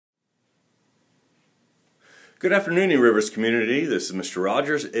Good afternoon, E-Rivers community. This is Mr.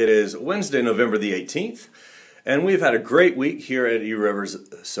 Rogers. It is Wednesday, November the 18th, and we've had a great week here at E-Rivers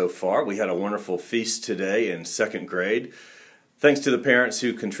so far. We had a wonderful feast today in second grade. Thanks to the parents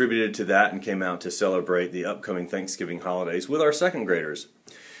who contributed to that and came out to celebrate the upcoming Thanksgiving holidays with our second graders.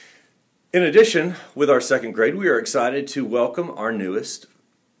 In addition, with our second grade, we are excited to welcome our newest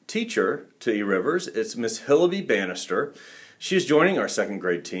teacher to E-Rivers. It's Miss Hillaby Bannister. She is joining our second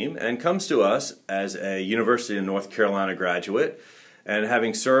grade team and comes to us as a University of North Carolina graduate and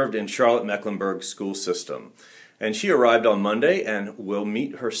having served in Charlotte-Mecklenburg school system. And she arrived on Monday and will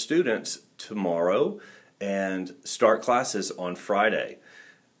meet her students tomorrow and start classes on Friday.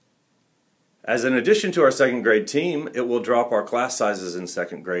 As an addition to our second grade team, it will drop our class sizes in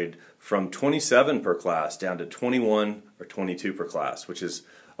second grade from 27 per class down to 21 or 22 per class, which is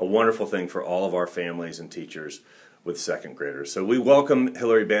a wonderful thing for all of our families and teachers with second graders. So we welcome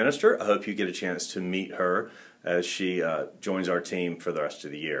Hillaby Bannister. I hope you get a chance to meet her as she joins our team for the rest of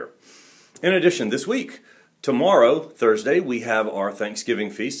the year. In addition, this week, tomorrow, Thursday, we have our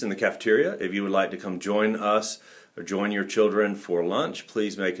Thanksgiving feast in the cafeteria. If you would like to come join us or join your children for lunch,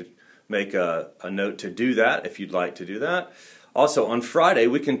 please make a note to do that if you'd like to do that. Also, on Friday,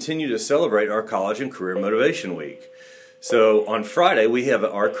 we continue to celebrate our College and Career Motivation Week. So on Friday, we have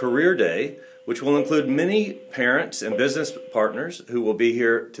our Career Day, which will include many parents and business partners who will be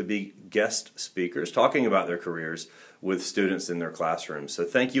here to be guest speakers talking about their careers with students in their classrooms. So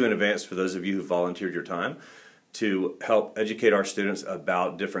thank you in advance for those of you who volunteered your time to help educate our students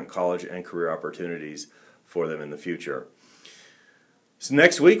about different college and career opportunities for them in the future. So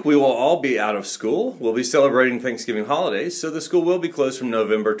next week we will all be out of school. We'll be celebrating Thanksgiving holidays, so the school will be closed from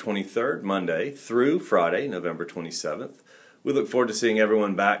November 23rd, Monday, through Friday, November 27th. We look forward to seeing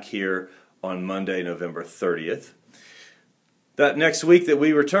everyone back here on Monday, November 30th. That next week that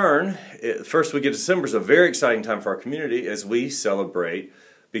we return, first week of December, is a very exciting time for our community as we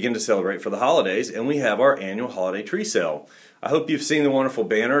begin to celebrate for the holidays, and we have our annual holiday tree sale. I hope you've seen the wonderful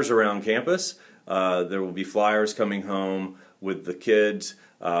banners around campus. There will be flyers coming home with the kids.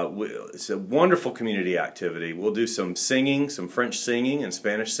 It's a wonderful community activity. We'll do some singing, some French singing and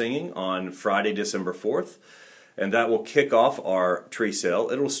Spanish singing on Friday, December 4th. And that will kick off our tree sale.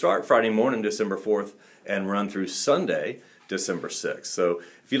 It will start Friday morning, December 4th, and run through Sunday, December 6th. So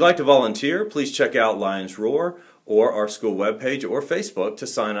if you'd like to volunteer, please check out Lions Roar or our school webpage or Facebook to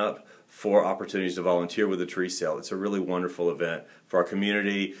sign up for opportunities to volunteer with the tree sale. It's a really wonderful event for our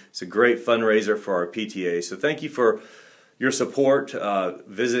community. It's a great fundraiser for our PTA. So thank you for your support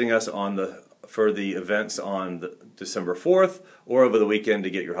visiting us for the events on December 4th or over the weekend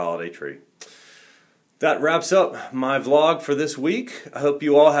to get your holiday tree. That wraps up my vlog for this week. I hope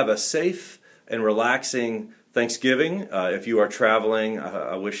you all have a safe and relaxing Thanksgiving. If you are traveling,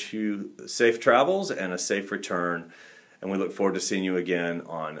 I wish you safe travels and a safe return. And we look forward to seeing you again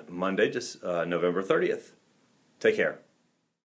on Monday, November 30th. Take care.